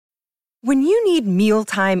When you need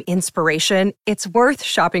mealtime inspiration, it's worth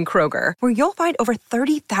shopping Kroger, where you'll find over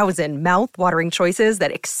 30,000 mouth-watering choices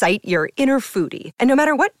that excite your inner foodie. And no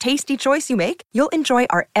matter what tasty choice you make, you'll enjoy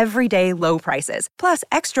our everyday low prices, plus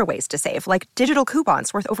extra ways to save, like digital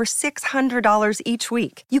coupons worth over $600 each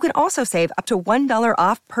week. You can also save up to $1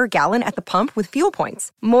 off per gallon at the pump with fuel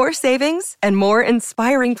points. More savings and more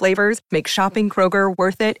inspiring flavors make shopping Kroger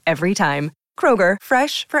worth it every time. Kroger,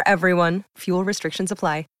 fresh for everyone. Fuel restrictions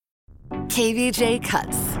apply. KVJ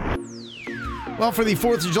Cuts. Well, for the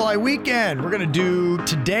 4th of July weekend, we're going to do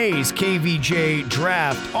today's KVJ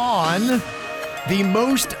draft on the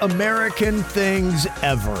most American things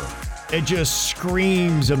ever. It just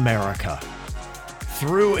screams America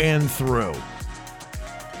through and through.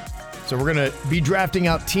 So we're going to be drafting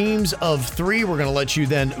out teams of 3. We're going to let you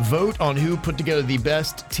then vote on who put together the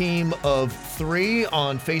best team of 3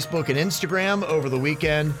 on Facebook and Instagram over the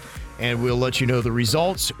weekend. And we'll let you know the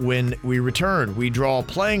results when we return. We draw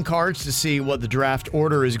playing cards to see what the draft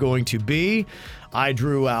order is going to be. I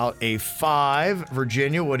drew out a 5.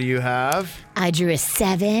 Virginia, what do you have? I drew a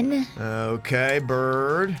 7. Okay,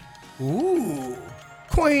 Bird. Ooh,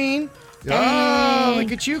 Queen. Oh,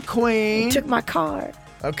 look at you, Queen. You took my card.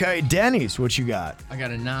 Okay, Denny's, what you got? I got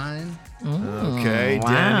a 9. Okay,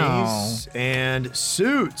 wow. Denny's. And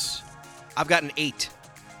Suits. I've got an 8.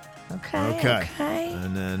 Okay.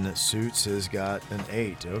 And then Suits has got an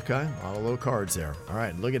 8. Okay, a lot of low cards there. All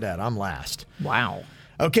right, look at that. I'm last. Wow.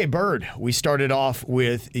 Okay, Bird, we started off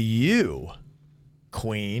with you,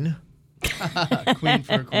 Queen. Queen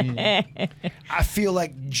for a queen. I feel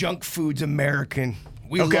like junk food's American.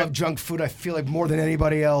 We Okay. love junk food, I feel like, more than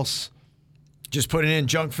anybody else. Just putting in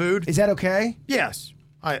junk food? Is that okay? Yes,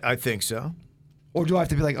 I think so. Or do I have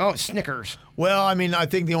to be like, oh, Snickers? Well, I mean, I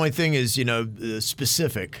think the only thing is,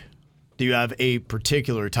 specific. Do you have a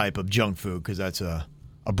particular type of junk food? Because that's a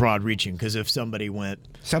broad reaching. Because if somebody went...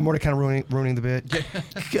 So I'm more kind of ruining the bit.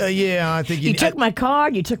 Yeah, I think You took my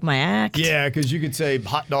card. You took my act. Yeah, because you could say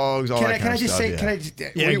hot dogs, all that kind of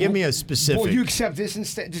stuff. Give me a specific... Will you accept this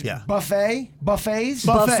instead? Just Yeah. Buffet? Buffets?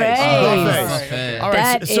 Buffets. Buffet. All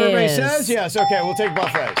right, That survey is- says yes. Okay, we'll take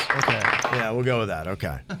buffets. Okay. Yeah, we'll go with that.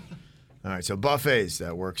 Okay. All right, so buffets,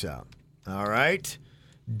 that works out. All right.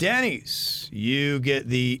 Denny's, you get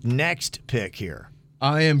the next pick here.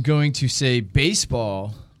 I am going to say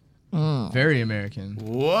baseball. Very American.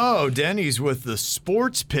 Whoa, Denny's with the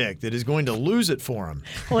sports pick that is going to lose it for him.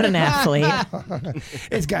 What an athlete.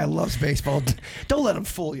 This guy loves baseball. Don't let him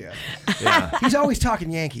fool you. Yeah. He's always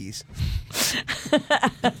talking Yankees.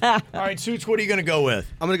 All right, Suits, what are you going to go with?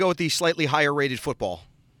 I'm going to go with the slightly higher rated football.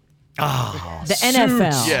 Oh, The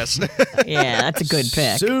NFL. Yes. Yeah, that's a good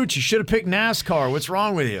pick. Suits, you should have picked NASCAR. What's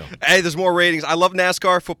wrong with you? Hey, there's more ratings. I love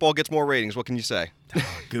NASCAR. Football gets more ratings. What can you say?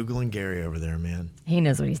 Googling Gary over there, man. He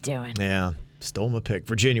knows what he's doing. Yeah, stole my pick.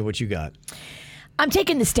 Virginia, what you got? I'm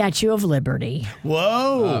taking the Statue of Liberty.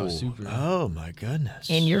 Whoa. Oh, super. Oh, my goodness.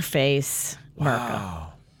 In your face, America.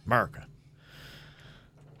 Wow. America.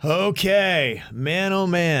 Okay. Man, oh,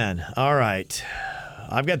 man. All right.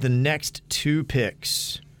 I've got the next 2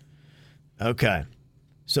 picks. Okay.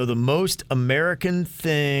 So the most American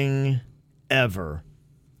thing ever.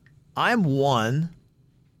 I'm 1.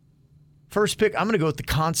 First pick, I'm going to go with the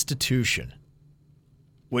Constitution,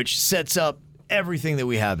 which sets up everything that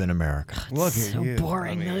we have in America. Look So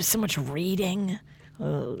boring. There's so much reading.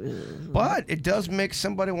 But it does make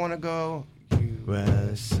somebody want to go,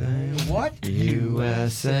 USA. what?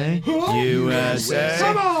 USA. USA.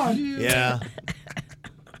 Come on! Yeah.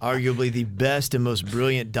 Arguably the best and most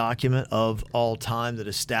brilliant document of all time that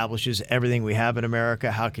establishes everything we have in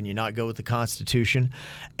America. How can you not go with the Constitution?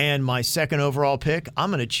 And my second overall pick, I'm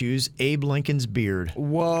going to choose Abe Lincoln's beard.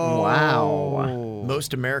 Whoa. Wow.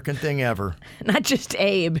 Most American thing ever. Not just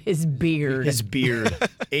Abe, his beard. His beard.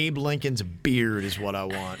 Abe Lincoln's beard is what I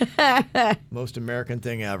want. Most American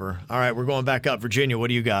thing ever. All right, we're going back up. Virginia, what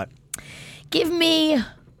do you got? Give me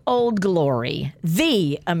Old Glory,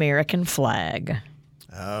 the American flag.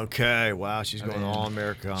 Okay. Wow, she's going all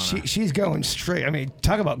Americana. She's going straight. I mean,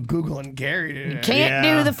 talk about googling Gary today. Can't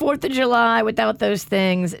do the 4th of July without those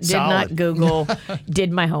things. Did Solid. not Google.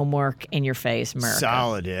 Did my homework. In your face, America.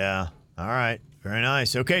 Solid, yeah. All right. Very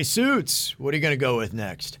nice. Okay, Suits, what are you going to go with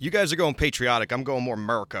next? You guys are going patriotic. I'm going more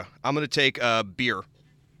America. I'm going to take beer.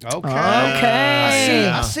 Okay.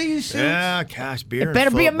 I see you, Suits. Yeah, gosh, beer. It better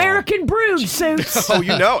and be football. American brewed, Suits. Oh,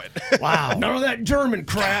 you know it. Wow. None of that German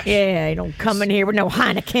crap. Yeah, you don't come in here with no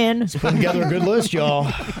Heineken. Putting together a good list,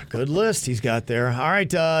 y'all. Good list he's got there. All right,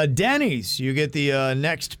 Denny's, you get the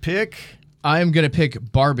next pick. I am going to pick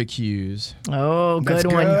barbecues. Oh, good That's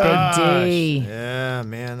one, good. Big D. Yeah,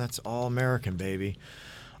 man, that's all American, baby.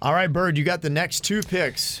 All right, Bird, you got the next 2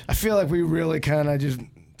 picks. I feel like we really kind of just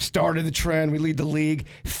started the trend. We lead the league.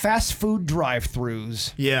 Fast food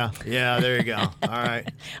drive-thrus. Yeah, there you go. All right.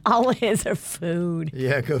 All his are food.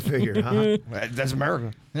 Yeah, go figure, huh? That's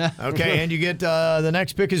America. Okay, and you get the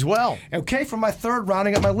next pick as well. Okay, for my third,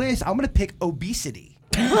 rounding up my list, I'm going to pick obesity.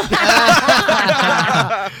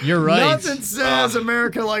 You're right. Nothing says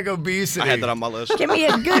America like obesity. I had that on my list. Give me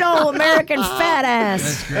a good old American fat ass.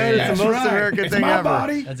 That's That great. is That's the most right. American It's thing my ever.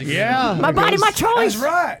 body. That's a good Yeah. one. My body, my choice. That's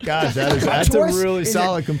right. Gosh, that's My a choice really is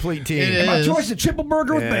solid, complete team. It My is. choice is a triple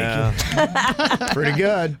burger with bacon. Pretty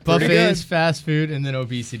good. Pretty good. Buffets, fast food, and then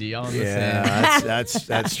obesity all in the same. Yeah,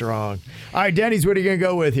 that's strong. All right, Denny's, what are you going to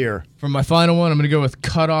go with here? For my final one, I'm going to go with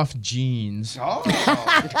cut-off jeans. Oh.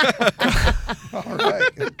 All right.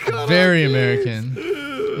 Very American.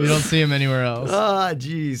 You don't see them anywhere else. Ah,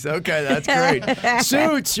 geez. Okay, that's great.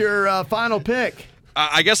 Suits, your final pick.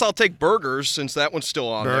 I guess I'll take burgers since that one's still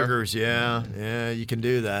on Burgers, yeah, you can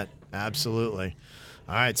do that. Absolutely.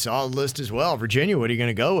 All right, solid list as well. Virginia, what are you going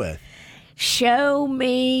to go with? Show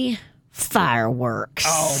me fireworks.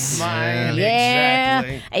 Oh, man. Yeah,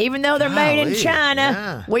 Exactly. even though they're made in Golly, China,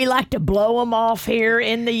 yeah. we like to blow them off here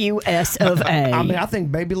in the U.S. of A. I mean, I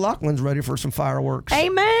think Baby Lachlan's ready for some fireworks.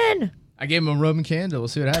 Amen. I gave him a Roman candle. We'll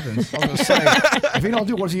see what happens. I was gonna say, if he don't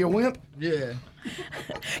do it, was he a wimp? Yeah.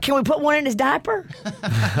 Can we put one in his diaper?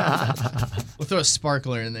 We'll throw a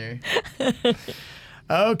sparkler in there.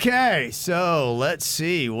 Okay, so let's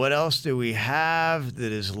see. What else do we have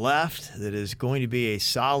that is left that is going to be a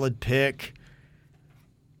solid pick?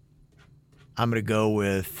 I'm going to go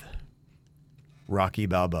with Rocky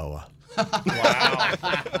Balboa.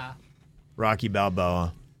 Wow. Rocky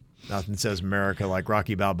Balboa. Nothing says America like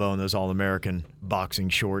Rocky Balboa in those all-American boxing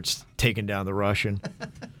shorts taking down the Russian.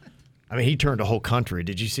 I mean, he turned a whole country.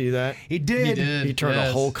 Did you see that? He did. He did. He turned a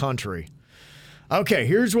yes. whole country. Okay,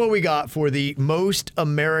 here's what we got for the most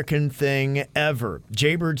American thing ever.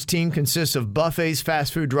 Jaybird's team consists of buffets,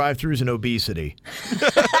 fast food drive-thrus, and obesity.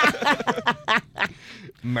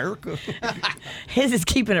 America. His is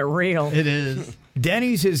keeping it real. It is.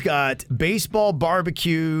 Denny's has got baseball,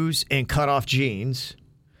 barbecues, and cut-off jeans.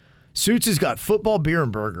 Suits has got football, beer,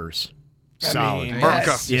 and burgers. Solid. mean, America.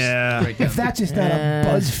 that's- Yeah. If that's just not a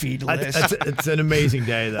BuzzFeed list. It's an amazing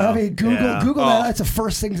day, though. I mean, Google Yeah. that. That's the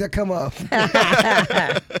first things that come up.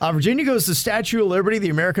 Virginia goes to Statue of Liberty, the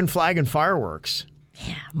American flag, and fireworks.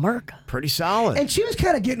 Yeah, America. Pretty solid. And she was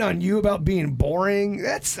kind of getting on you about being boring.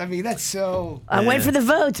 That's so. I went for the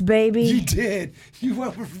votes, baby. You did. You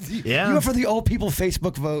went for the, Yeah. You went for the old people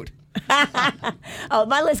Facebook vote. Oh,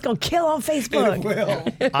 my list's going to kill on Facebook. It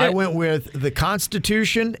will. I went with the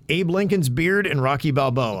Constitution, Abe Lincoln's beard, and Rocky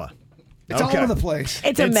Balboa. It's all over the place.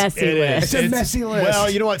 It's a messy it is. list. It's a messy list. Well,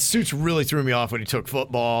 you know what? Suits really threw me off when he took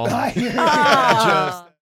football. I hear you. Just